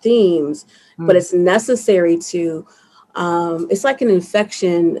large themes, but it's necessary to it's like an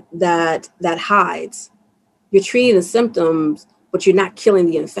infection that hides. You're treating the symptoms, but you're not killing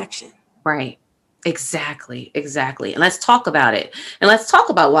the infection. Right. Exactly. And let's talk about it. And let's talk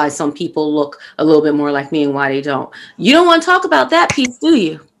about why some people look a little bit more like me and why they don't. You don't want to talk about that piece, do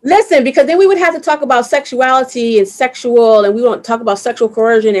you? Listen, because then we would have to talk about sexuality and and we won't talk about sexual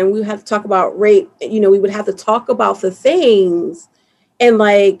coercion, and we would have to talk about rape. We would have to talk about the things, and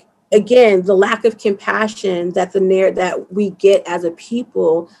again, the lack of compassion that that we get as a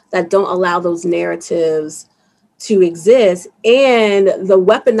people that don't allow those narratives to exist, and the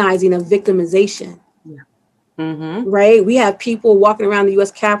weaponizing of victimization. Yeah. Mm-hmm. Right? We have people walking around the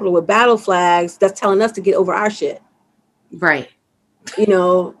U.S. Capitol with battle flags that's telling us to get over our shit. Right.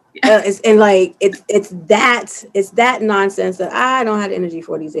 It's that nonsense that I don't have the energy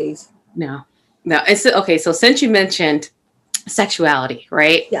for these days. No. It's okay. So since you mentioned sexuality,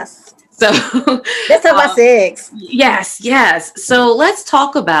 right? Yes. So let's talk about sex. Yes. So let's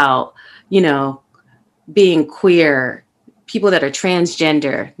talk about, being queer, people that are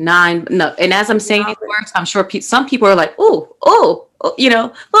transgender, and as I'm saying these words, I'm sure some people are like, oh, a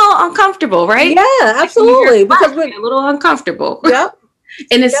little uncomfortable, right? Yeah, absolutely. Because we're a little uncomfortable. Yep.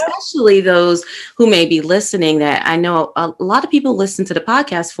 And especially those who may be listening, that I know a lot of people listen to the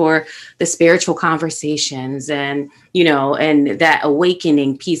podcast for the spiritual conversations and, and that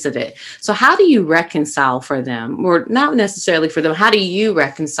awakening piece of it. So how do you reconcile for them, or not necessarily for them? How do you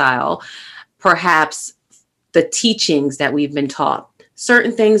reconcile perhaps the teachings that we've been taught?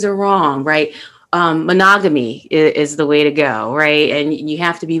 Certain things are wrong, right? Monogamy is the way to go, right? And you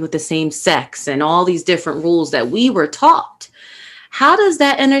have to be with the same sex and all these different rules that we were taught. How does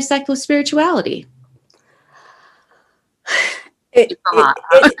that intersect with spirituality? And I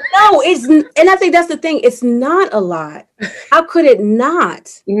think that's the thing. It's not a lot. How could it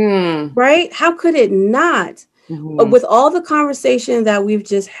not? Right? How could it not? Mm-hmm. With all the conversation that we've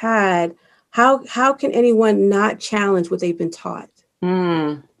just had, how can anyone not challenge what they've been taught?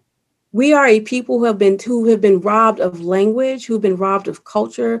 We are a people who have been robbed of language, who've been robbed of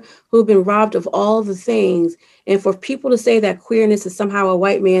culture, who've been robbed of all the things. And for people to say that queerness is somehow a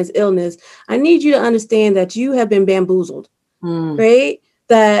white man's illness, I need you to understand that you have been bamboozled, right?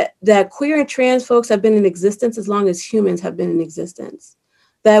 That queer and trans folks have been in existence as long as humans have been in existence.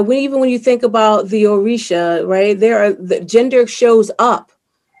 that even when you think about the Orisha, right, the gender shows up,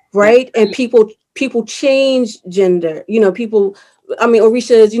 right? And people change gender, people, I mean,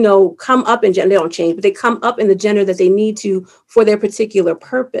 Orishas, come up in gender. They don't change, but they come up in the gender that they need to for their particular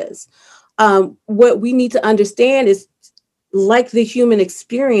purpose. What we need to understand is, like the human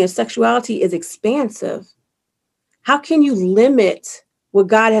experience, sexuality is expansive. How can you limit what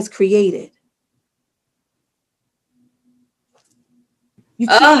God has created? You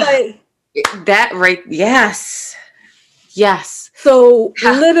feel like that, right? Yes. So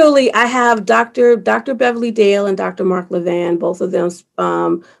literally, I have Dr. Beverly Dale and Dr. Mark Levan, both of them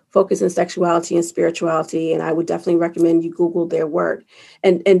focus on sexuality and spirituality, and I would definitely recommend you Google their work.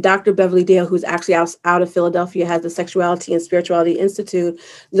 And Dr. Beverly Dale, who's actually out of Philadelphia, has the Sexuality and Spirituality Institute.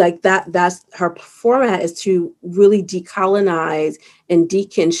 Like that's her format, is to really decolonize and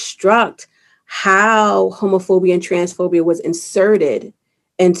deconstruct how homophobia and transphobia was inserted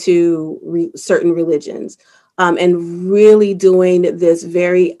into certain religions. And really doing this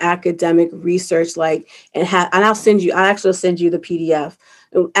very academic research, and I'll send you the PDF.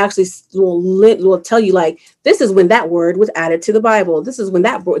 Actually, will tell you, like, this is when that word was added to the Bible. This is when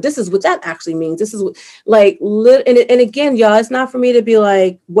this is what that actually means. This is what, and again, y'all, it's not for me to be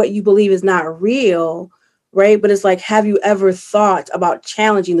like, what you believe is not real, right? But it's like, have you ever thought about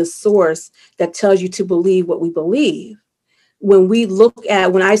challenging the source that tells you to believe what we believe?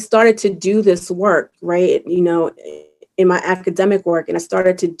 When I started to do this work, right, in my academic work, and I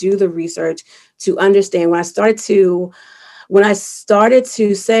started to do the research to understand, when I started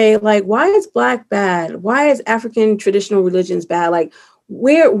to say, like, why is Black bad? Why is African traditional religions bad? Like,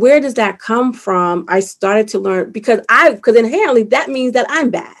 where does that come from? I started to learn, because inherently that means that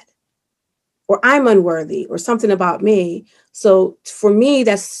I'm bad, or I'm unworthy, or something about me. So for me,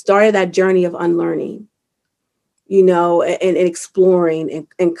 that started that journey of unlearning, and exploring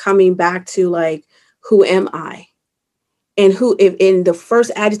and coming back to, like, who am I? And in the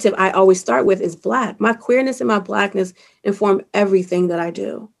first adjective I always start with is Black. My queerness and my Blackness inform everything that I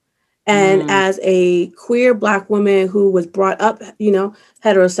do. And as a queer Black woman who was brought up,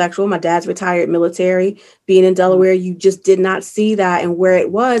 heterosexual, my dad's retired military, being in Delaware, you just did not see that. And where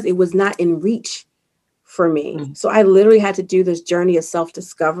it was not in reach for me. So I literally had to do this journey of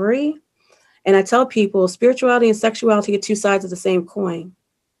self-discovery. And I tell people, spirituality and sexuality are two sides of the same coin.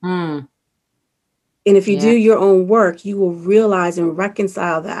 And if you do your own work, you will realize and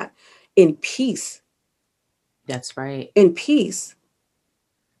reconcile that in peace. That's right. In peace.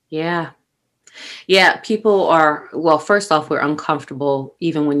 Yeah. People are, well, first off, we're uncomfortable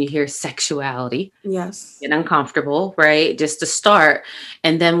even when you hear sexuality. Yes. Get uncomfortable, right? Just to start.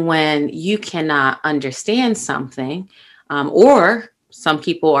 And then when you cannot understand something, or some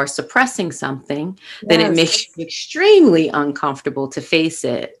people are suppressing something, then it makes you extremely uncomfortable to face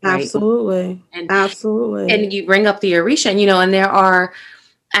it. Right? Absolutely. Absolutely. And you bring up the Orisha, and there are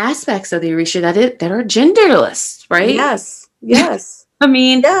aspects of the Orisha that are genderless, right? Yes. I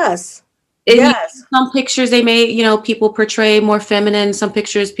mean, yes. Some pictures they may, people portray more feminine. Some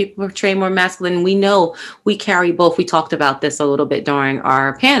pictures people portray more masculine. We know we carry both. We talked about this a little bit during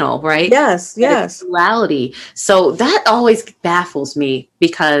our panel, right? Yes. Duality. So that always baffles me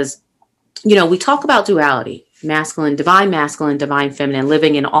because, we talk about duality, divine masculine, divine feminine,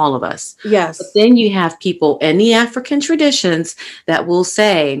 living in all of us. Yes. But then you have people in the African traditions that will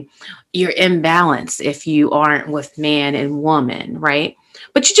say you're imbalanced if you aren't with man and woman, right?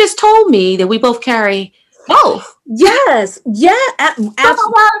 But you just told me that we both carry both. Yes. Yeah.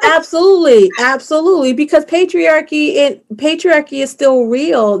 Absolutely. Because patriarchy is still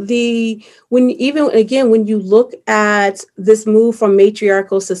real. When you look at this move from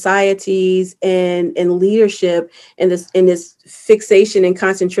matriarchal societies and leadership, and this fixation and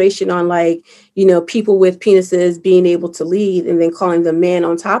concentration on, like, people with penises being able to lead, and then calling the men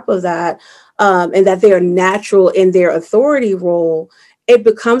on top of that, and that they are natural in their authority role, it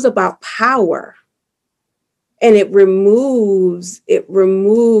becomes about power. And it removes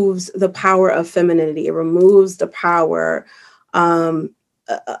the power of femininity. It removes the power of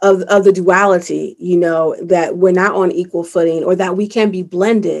the duality, that we're not on equal footing, or that we can be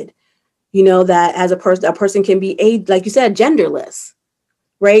blended, that as a person can be, like you said, genderless,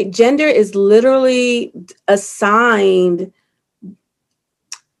 right? Gender is literally assigned.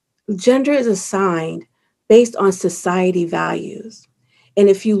 Gender is assigned based on society values. And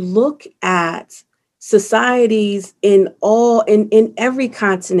if you look at societies in every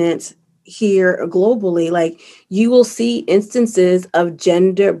continent here globally, like, you will see instances of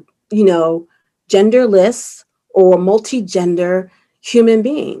genderless or multi-gender human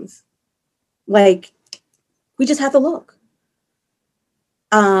beings. Like, we just have to look.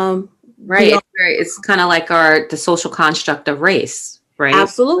 Right. It's kind of like the social construct of race, right?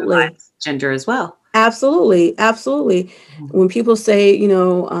 Absolutely. Gender as well. Absolutely. Absolutely. When people say,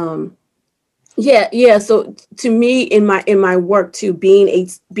 yeah. So to me, in my work too, being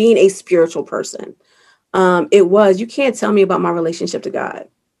a spiritual person, you can't tell me about my relationship to God.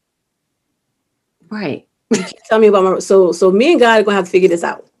 Right. You can't tell me about so me and God are gonna have to figure this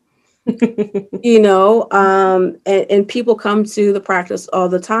out. And people come to the practice all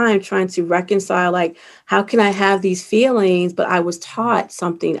the time trying to reconcile, like, how can I have these feelings, but I was taught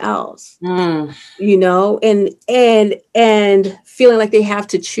something else, and feeling like they have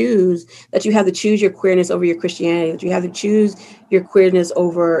to choose, that you have to choose your queerness over your Christianity, that you have to choose your queerness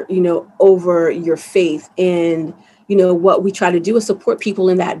over your faith. And what we try to do is support people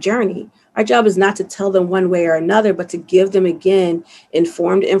in that journey. Our job is not to tell them one way or another, but to give them, again,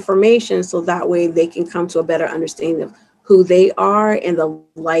 informed information, so that way they can come to a better understanding of who they are and the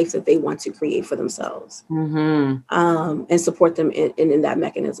life that they want to create for themselves, and support them in that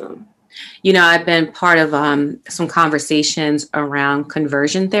mechanism. I've been part of some conversations around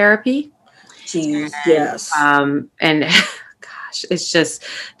conversion therapy. Jeez, yes. And gosh, it's just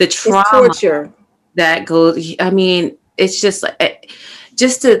the trauma, it's torture that goes. I mean, it's just like,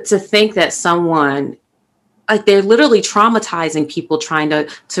 just to think that someone, like, they're literally traumatizing people, trying to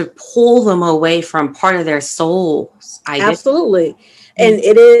pull them away from part of their soul's identity. Absolutely. And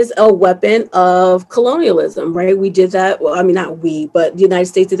it is a weapon of colonialism, right? We did that. Well, I mean, not we, but the United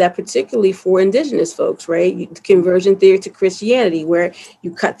States did that particularly for indigenous folks, right? Conversion theory to Christianity, where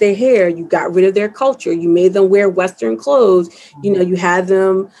you cut their hair, you got rid of their culture, you made them wear Western clothes, you had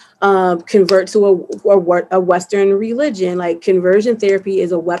them convert to a Western religion. Like, conversion therapy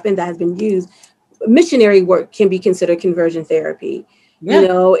is a weapon that has been used. Missionary work can be considered conversion therapy.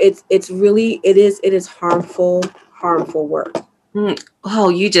 Yeah. It's really, it is harmful work.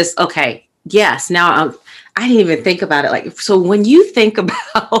 Oh, okay. Yes. Now I didn't even think about it. Like, so when you think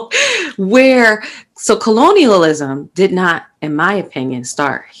about colonialism did not, in my opinion,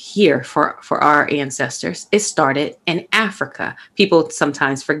 start here for our ancestors. It started in Africa. People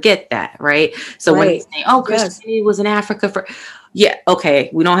sometimes forget that, right? So when they say, oh, Christianity was in Africa okay,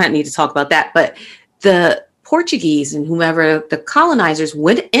 we don't need to talk about that. But the Portuguese and whomever, the colonizers,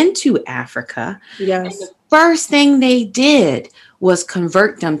 went into Africa. Yes. And the first thing they did was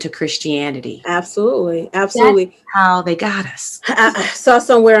convert them to Christianity. Absolutely. That's how they got us. I saw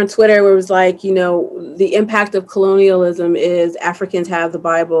somewhere on Twitter where it was like, the impact of colonialism is Africans have the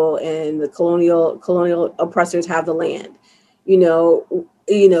Bible and the colonial oppressors have the land.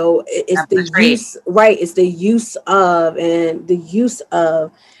 It's the use, right? It's the use of,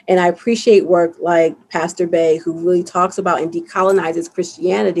 and I appreciate work like Pastor Bay, who really talks about and decolonizes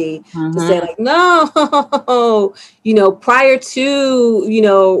Christianity, to say, like, no, prior to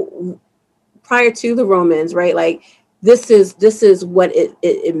the Romans, right? Like, this is what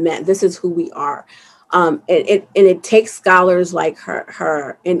it meant. This is who we are. And it takes scholars like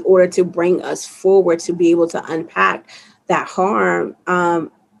her in order to bring us forward to be able to unpack that harm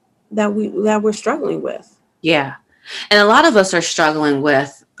that we're struggling with. Yeah. And a lot of us are struggling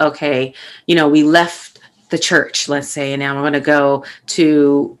with, okay, we left the church, let's say, and now we're going to go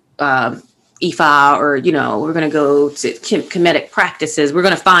to Ifa, or, we're going to go to Kemetic practices. We're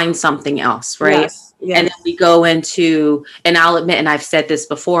going to find something else, right? Yes. And then we go into, and I'll admit, and I've said this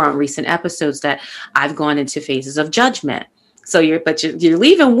before on recent episodes, that I've gone into phases of judgment. So you're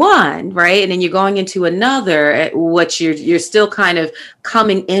leaving one, right? And then you're going into another, you're still kind of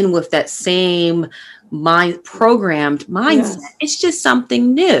coming in with that same programmed mindset. Yes. It's just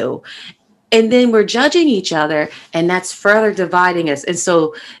something new. And then we're judging each other, and that's further dividing us. And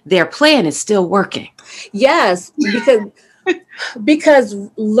so their plan is still working. Yes, because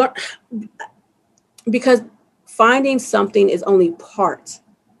finding something is only part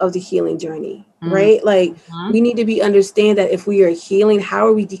of the healing journey, right? Like, we need to understand that if we are healing, how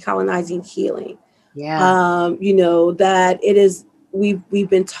are we decolonizing healing? Yeah. That it is, we've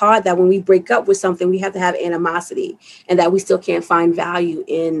been taught that when we break up with something, we have to have animosity, and that we still can't find value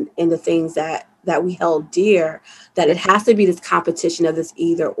in the things that we held dear, that it has to be this competition of this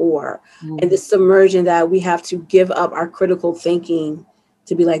either or, and this submersion, that we have to give up our critical thinking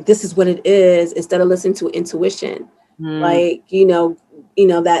to be like, this is what it is, instead of listening to intuition. Like,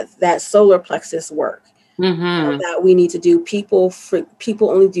 that solar plexus work that we need to do. People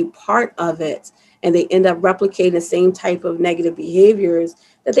only do part of it, and they end up replicating the same type of negative behaviors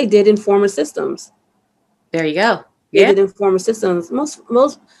that they did in former systems. There you go. Yeah. They did in former systems. Most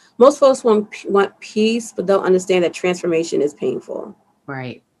folks want peace, but don't understand that transformation is painful.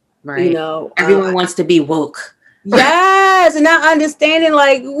 Right. Everyone wants to be woke. Yes, and not understanding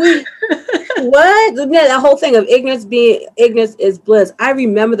like what? Yeah, that whole thing of ignorance is bliss. I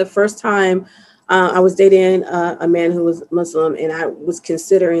remember the first time I was dating a man who was Muslim, and I was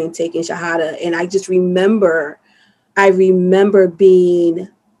considering taking Shahada, and I remember being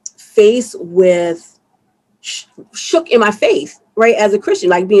faced with shook in my faith, right? As a Christian,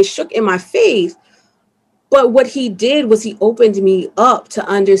 like being shook in my faith. But what he did was he opened me up to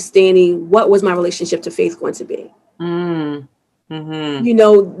understanding what was my relationship to faith going to be. You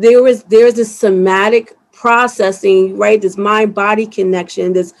know, there's this somatic processing, right? This mind body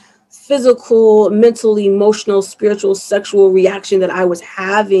connection, this physical, mental, emotional, spiritual, sexual reaction that I was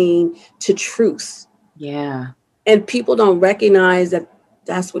having to truth. Yeah. And people don't recognize that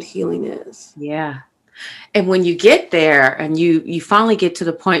that's what healing is. Yeah. And when you get there and you finally get to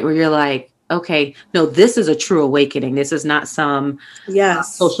the point where you're like, okay, no, this is a true awakening. This is not some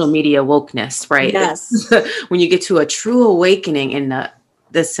social media wokeness, right? Yes. When you get to a true awakening and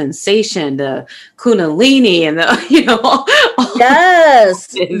the sensation, the kundalini and the, you know.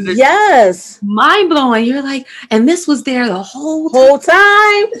 Yes. Mind blowing. You're like, and this was there the whole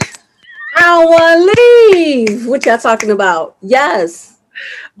time. I don't want to leave. What y'all talking about? Yes.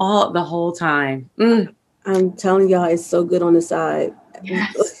 All the whole time. I'm telling y'all, it's so good on the side.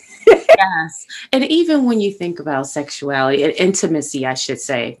 Yes. Yes. And even when you think about sexuality and intimacy, I should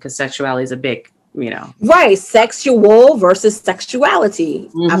say, because sexuality is a big, you know. Right. Sexual versus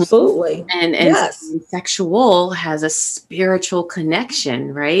sexuality. Absolutely. And yes. Sexual has a spiritual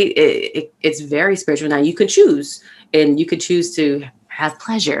connection, right? It's very spiritual. Now you can choose, and you could choose to have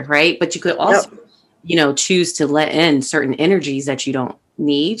pleasure, right? But you could also, you know, choose to let in certain energies that you don't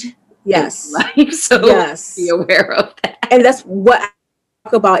need. Yes. So be aware of that. And that's what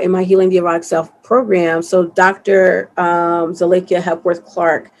talk about in my Healing the Erotic Self program. So Dr. Zalekia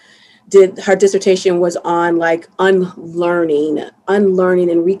Hepworth-Clarke did her dissertation was on like unlearning and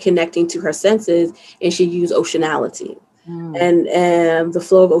reconnecting to her senses, and she used oceanality and the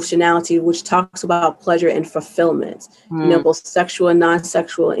flow of oceanality, which talks about pleasure and fulfillment, you know, both sexual and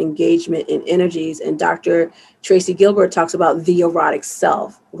non-sexual engagement in energies. And Dr. Tracy Gilbert talks about the erotic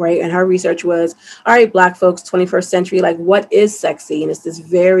self, right? And her research was, all right, Black folks, 21st century, like what is sexy? And it's this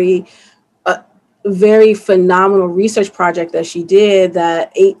very phenomenal research project that she did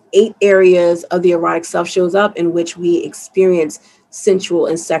that eight areas of the erotic self shows up in which we experience sensual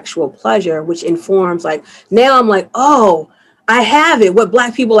and sexual pleasure, which informs like, now I'm like, oh, I have it. What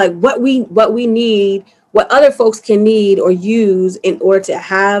Black people like, what we need, what other folks can need or use in order to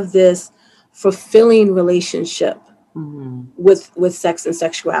have this fulfilling relationship with sex and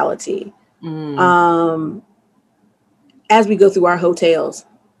sexuality. As we go through our hotels.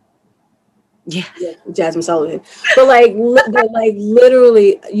 Yeah, Jasmine Sullivan. But like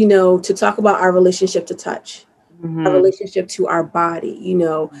literally, you know, to talk about our relationship to touch, our relationship to our body, you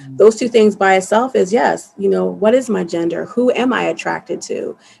know, those two things by itself is yes, you know, what is my gender? Who am I attracted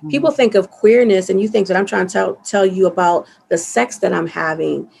to? People think of queerness and you think that I'm trying to tell you about the sex that I'm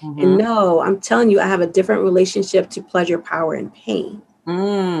having. And no, I'm telling you, I have a different relationship to pleasure, power, and pain.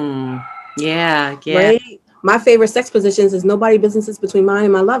 Yeah. Right? My favorite sex positions is nobody businesses between mine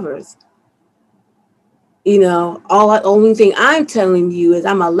and my lovers. You know, only thing I'm telling you is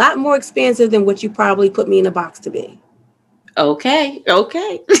I'm a lot more expansive than what you probably put me in a box to be. Okay.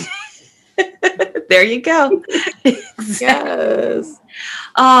 There you go. Yes.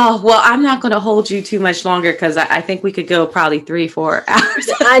 Oh, well, I'm not going to hold you too much longer because I think we could go probably 3-4 hours.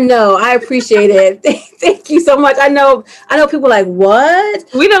 I know. I appreciate it. Thank you so much. I know people like, what?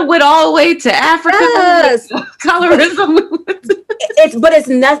 We done went all the way to Africa. Yes. Colorism.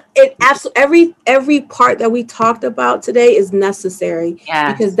 Every part that we talked about today is necessary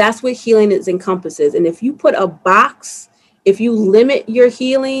because that's what healing encompasses. And if you put a box, if you limit your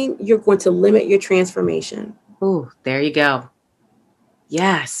healing, you're going to limit your transformation. Oh, there you go.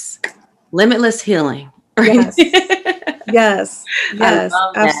 Yes. Limitless healing. Yes. Yes.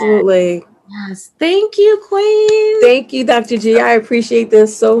 Absolutely. Yes. Thank you, Queen. Thank you, Dr. G. I appreciate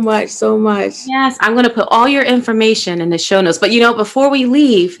this so much. Yes. I'm going to put all your information in the show notes. But, you know, before we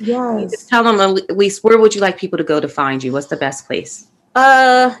leave, just tell them at least where would you like people to go to find you? What's the best place?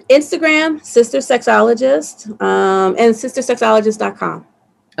 Instagram, Sister Sexologist, and sistersexologist.com.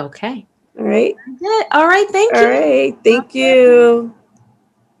 Okay. All right. All right. Thank you. All right. Thank you.